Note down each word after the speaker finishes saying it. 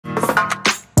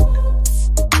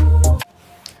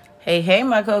Hey,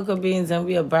 my cocoa beans, and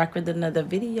we are back with another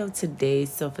video today.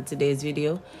 So for today's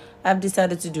video, I've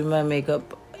decided to do my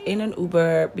makeup in an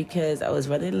Uber because I was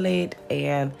running late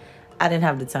and I didn't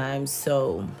have the time.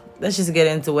 So let's just get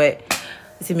into it.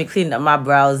 You see me cleaning up my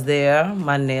brows there.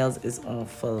 My nails is on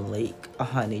fleek, a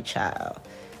honey child.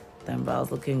 Them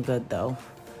brows looking good though.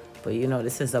 But you know,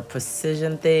 this is a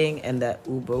precision thing, and that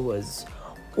Uber was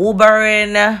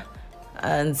Ubering,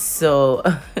 and so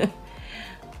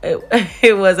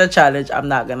it was a challenge, I'm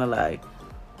not gonna lie,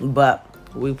 but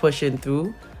we pushing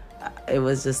through. It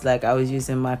was just like I was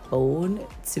using my phone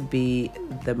to be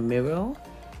the mirror,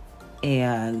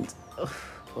 and oh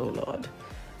Lord,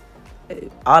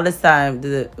 all this time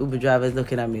the Uber driver is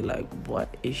looking at me like, what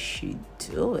is she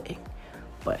doing?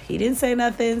 But he didn't say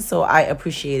nothing, so I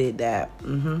appreciated that.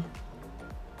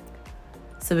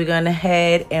 So we're going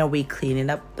ahead and we cleaning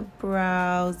up the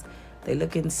brows. They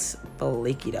looking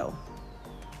flaky though.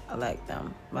 I like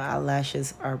them. My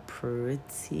eyelashes are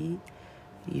pretty.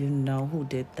 You know who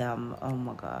did them. Oh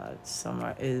my god,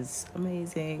 Summer is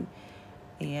amazing.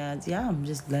 And yeah, I'm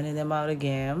just blending them out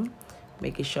again,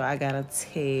 making sure I got a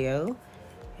tail.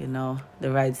 You know, the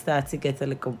ride started to get a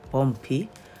little bumpy.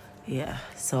 Yeah,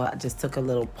 so I just took a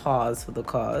little pause for the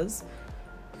cause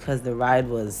because the ride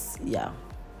was, yeah.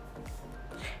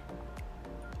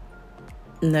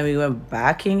 And then we went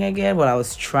back in again. Well, I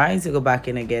was trying to go back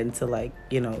in again to, like,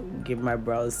 you know, give my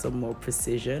brows some more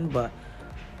precision, but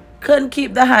couldn't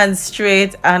keep the hands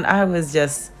straight. And I was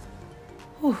just,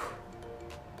 whew.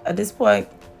 At this point,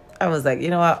 I was like, you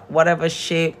know what? Whatever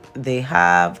shape they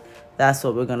have, that's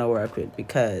what we're going to work with,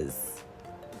 because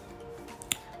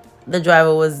the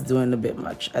driver was doing a bit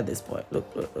much at this point. Look.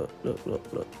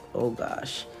 Oh,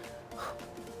 gosh.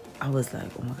 I was like,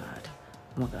 oh,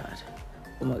 my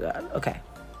God. Okay.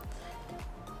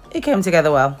 It came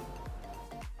together well.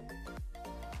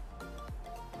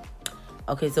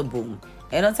 Okay, so boom.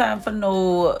 Ain't no time for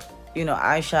no, you know,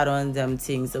 eyeshadow and them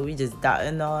things. So we just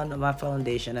dotting on my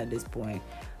foundation at this point,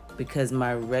 because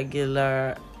my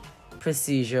regular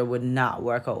procedure would not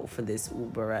work out for this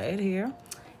Uber right here.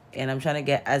 And I'm trying to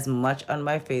get as much on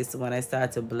my face, so when I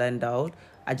start to blend out,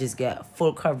 I just get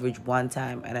full coverage one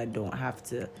time and I don't have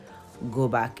to go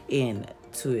back in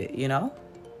to it, you know?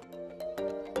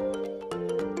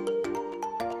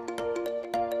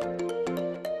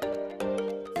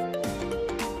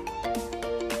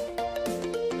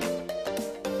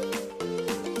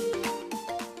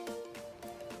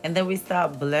 And then we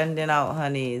start blending out,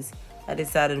 honeys. I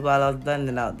decided while I was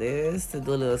blending out this to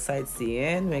do a little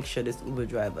sightseeing, make sure this Uber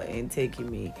driver ain't taking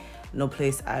me no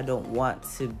place I don't want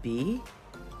to be.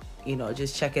 You know,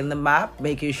 just checking the map,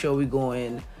 making sure we're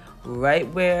going right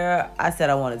where I said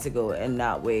I wanted to go, and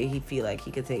that way he feel like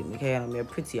he could take me. Okay, I'm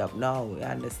pretty up. No, I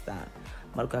understand.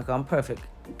 But I'm perfect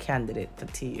candidate for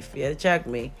teeth. Yeah, check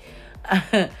me.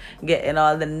 Getting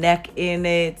all the neck in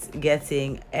it,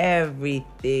 getting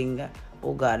everything.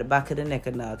 Oh god, the back of the neck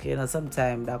and neck. You know,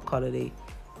 sometimes that quality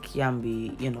can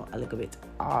be, you know, a little bit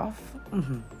off.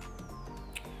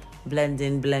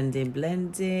 Blending.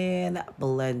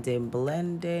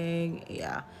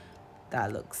 Yeah,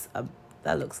 that looks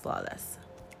flawless.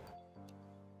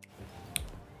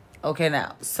 Okay,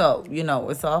 now, so you know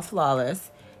it's all flawless,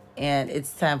 and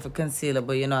it's time for concealer.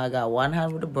 But you know, I got one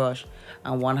hand with the brush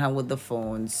and one hand with the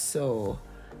phone, so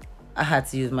I had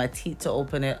to use my teeth to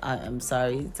open it. I am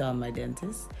sorry, tell my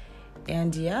dentist.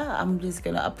 And yeah, I'm just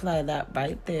gonna apply that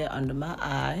right there under my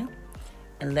eye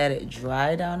and let it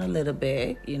dry down a little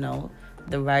bit. You know,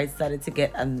 the ride started to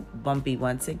get bumpy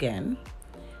once again.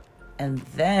 And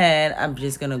then I'm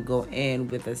just gonna go in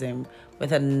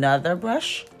with another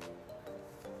brush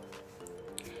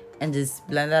and just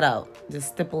blend that out. Just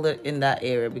stipple it in that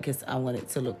area because I want it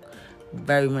to look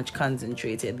very much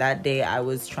concentrated. That day I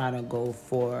was trying to go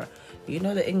for, you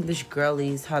know, the English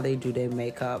girlies, how they do their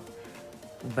makeup,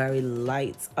 very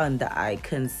light under eye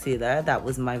concealer. That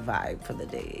was my vibe for the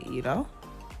day, you know.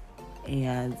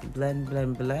 And blend,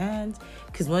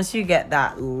 because once you get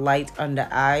that light under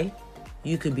eye,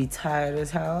 you could be tired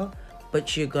as hell,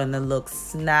 but you're gonna look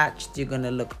snatched, you're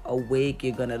gonna look awake,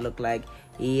 you're gonna look like,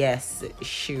 yes,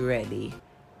 she ready.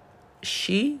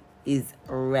 She is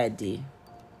ready.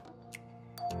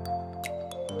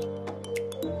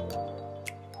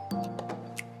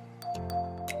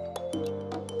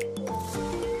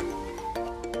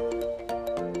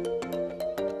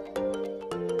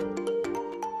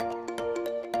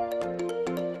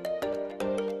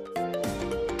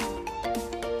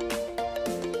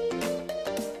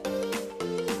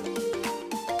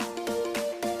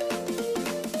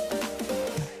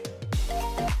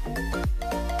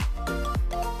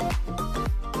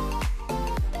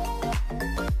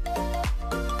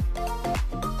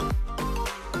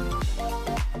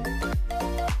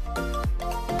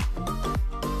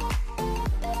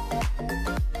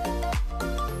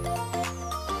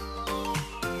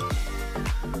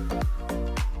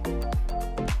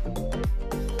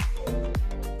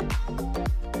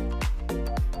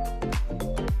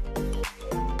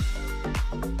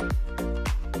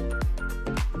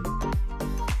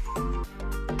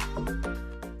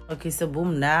 Okay, so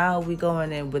boom, now we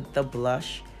going in with the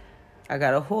blush. I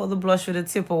gotta hold the blush with the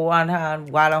tip of one hand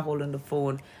while I'm holding the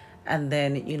phone, and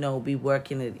then, you know, be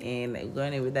working it in,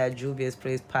 going in with that Juvia's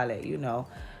Place palette, you know.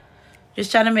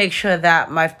 Just trying to make sure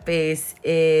that my face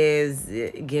is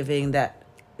giving that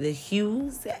the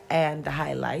hues and the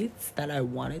highlights that I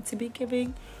want it to be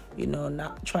giving. You know,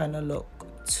 not trying to look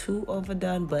too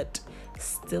overdone, but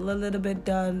still a little bit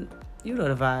done. You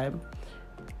know the vibe.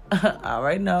 All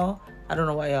right, now. I don't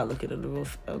know why y'all looking at the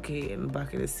roof. Okay, in the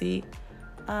back of the seat.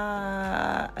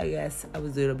 I guess I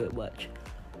was doing a bit much.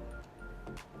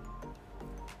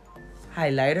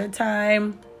 Highlighter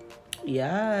time.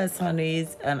 Yes,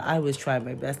 honeys. And I was trying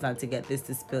my best not to get this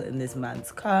to spill in this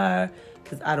man's car,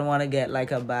 because I don't want to get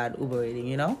like a bad Uber rating,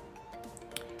 you know?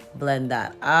 Blend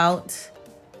that out.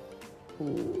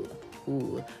 Ooh,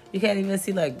 ooh. You can't even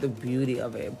see like the beauty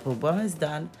of it. Boom is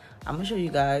done. I'm going to show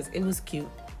you guys. It was cute.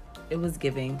 It was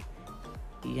giving.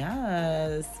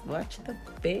 Yes, watch the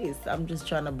face. I'm just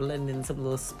trying to blend in some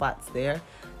little spots there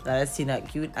that I see not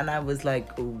cute, and I was like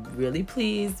really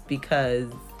pleased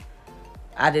because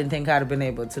I didn't think I'd have been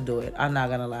able to do it. I'm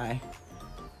not gonna lie,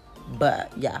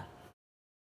 but yeah.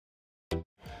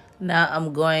 Now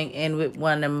I'm going in with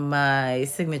one of my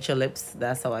signature lips.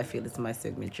 That's how I feel it's my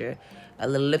signature. A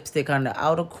little lipstick on the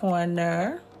outer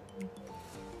corner.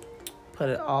 Put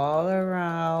it all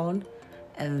around.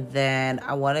 And then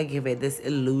I want to give it this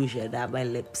illusion that my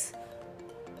lips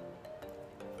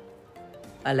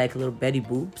are like little Betty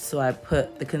boobs. So I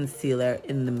put the concealer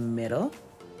in the middle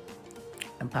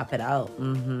and pop it out.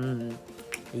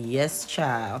 Yes,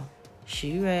 child.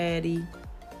 She ready.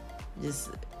 Just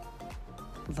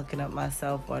looking at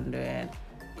myself, wondering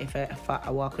if I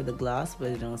walk with a gloss,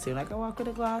 but it don't seem like I walk with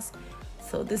a gloss.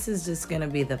 So this is just going to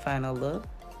be the final look.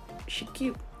 She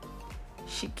cute.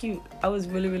 She cute. I was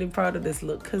really proud of this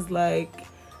look, because like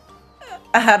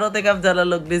I don't think I've done a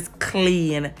look this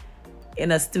clean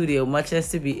in a studio, much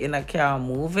less to be in a car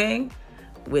moving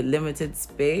with limited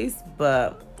space.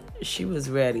 But she was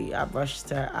ready. I brushed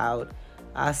her out,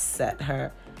 I set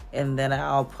her, and then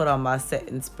I'll put on my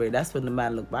setting spray. That's when the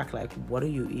man looked back like, what are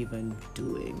you even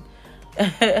doing?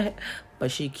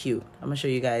 But she cute. I'm gonna show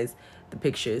you guys the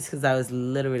pictures, because I was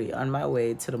literally on my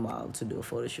way to the mall to do a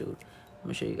photo shoot. I'm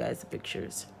gonna show you guys the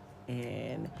pictures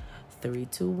in 3,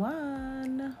 2,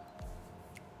 1.